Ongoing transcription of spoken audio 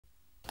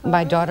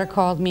My daughter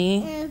called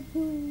me.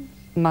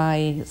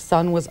 My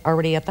son was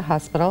already at the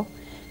hospital.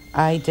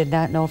 I did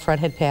not know Fred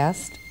had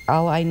passed.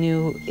 All I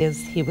knew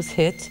is he was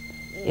hit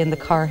and the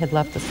car had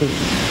left the scene.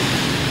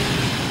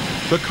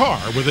 The car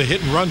with a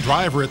hit-and-run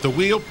driver at the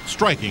wheel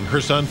striking her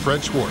son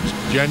Fred Schwartz,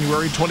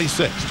 January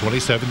 26,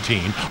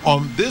 2017,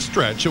 on this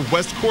stretch of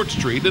West Court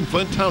Street in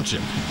Flint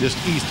Township, just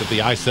east of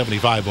the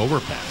I-75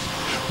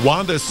 overpass.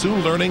 Wanda,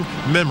 soon learning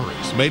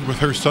memories made with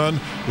her son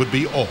would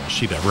be all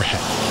she'd ever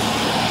had.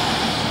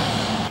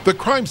 The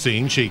crime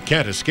scene she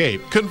can't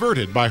escape,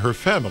 converted by her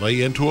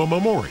family into a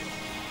memorial.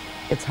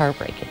 It's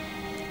heartbreaking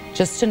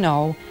just to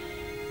know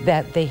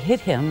that they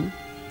hit him,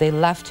 they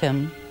left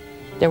him,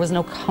 there was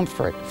no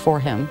comfort for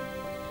him.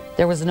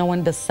 There was no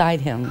one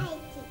beside him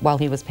while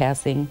he was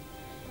passing,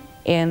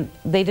 and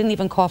they didn't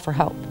even call for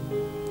help.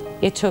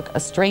 It took a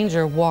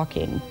stranger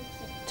walking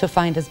to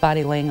find his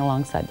body laying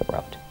alongside the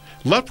road.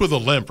 Left with a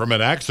limp from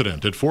an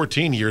accident at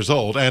 14 years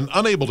old and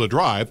unable to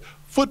drive,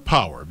 foot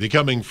power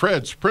becoming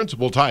Fred's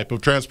principal type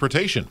of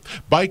transportation,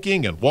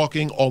 biking and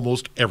walking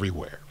almost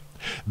everywhere.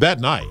 That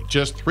night,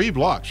 just 3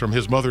 blocks from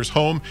his mother's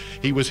home,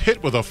 he was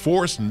hit with a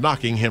force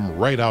knocking him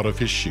right out of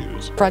his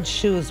shoes. Fred's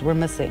shoes were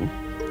missing.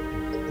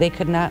 They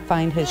could not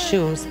find his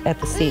shoes at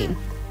the scene.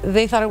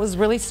 They thought it was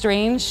really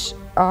strange.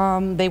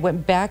 They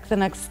went back the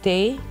next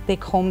day. They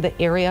combed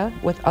the area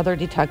with other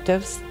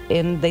detectives,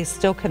 and they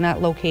still could not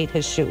locate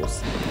his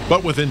shoes.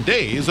 But within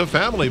days, a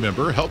family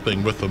member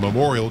helping with the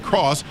memorial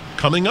cross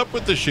coming up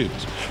with the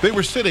shoes. They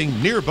were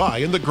sitting nearby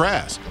in the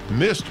grass,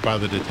 missed by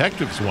the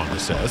detectives, Wanda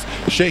says,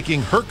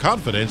 shaking her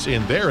confidence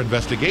in their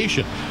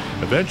investigation,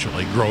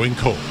 eventually growing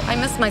cold. I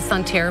miss my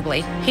son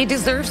terribly. He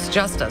deserves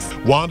justice.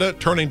 Wanda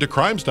turning to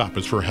Crime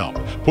Stoppers for help,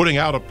 putting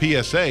out a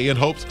PSA in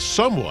hopes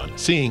someone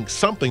seeing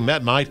something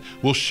that night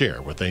will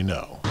share what they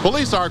know.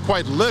 Police are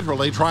quite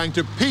literally trying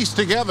to piece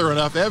together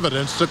enough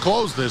evidence to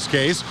close this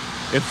case.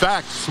 In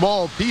fact,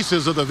 small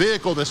pieces of the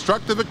vehicle that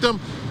struck the victim,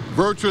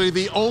 virtually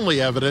the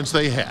only evidence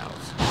they have.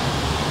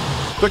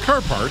 The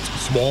car parts,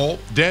 small,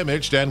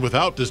 damaged, and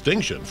without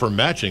distinction for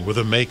matching with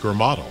a make or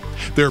model.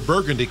 Their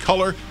burgundy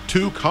color,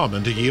 too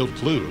common to yield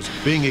clues,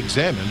 being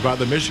examined by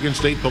the Michigan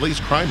State Police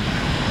Crime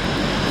Lab.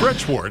 Fred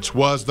Schwartz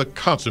was the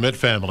consummate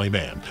family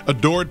man,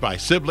 adored by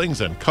siblings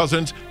and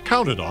cousins,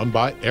 counted on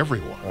by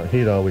everyone.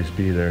 He'd always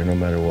be there no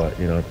matter what.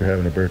 You know, if you're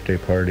having a birthday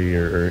party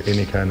or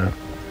any kind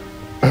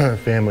of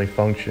family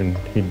function,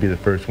 he'd be the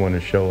first one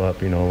to show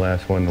up, you know,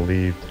 last one to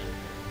leave.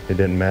 It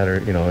didn't matter,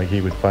 you know,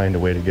 he would find a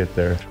way to get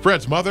there.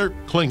 Fred's mother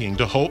clinging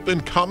to hope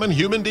and common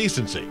human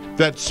decency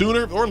that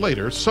sooner or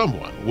later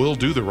someone will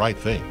do the right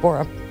thing.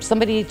 For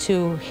somebody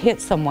to hit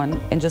someone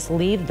and just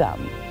leave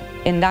them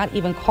and not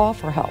even call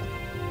for help,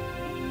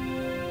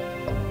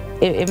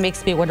 it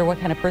makes me wonder what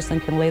kind of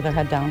person can lay their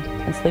head down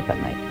and sleep at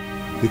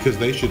night. Because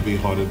they should be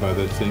haunted by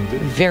that same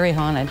thing. Very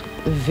haunted,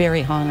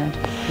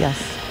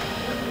 yes,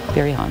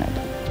 very haunted.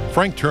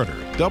 Frank Turner,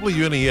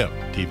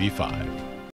 WNEM TV5.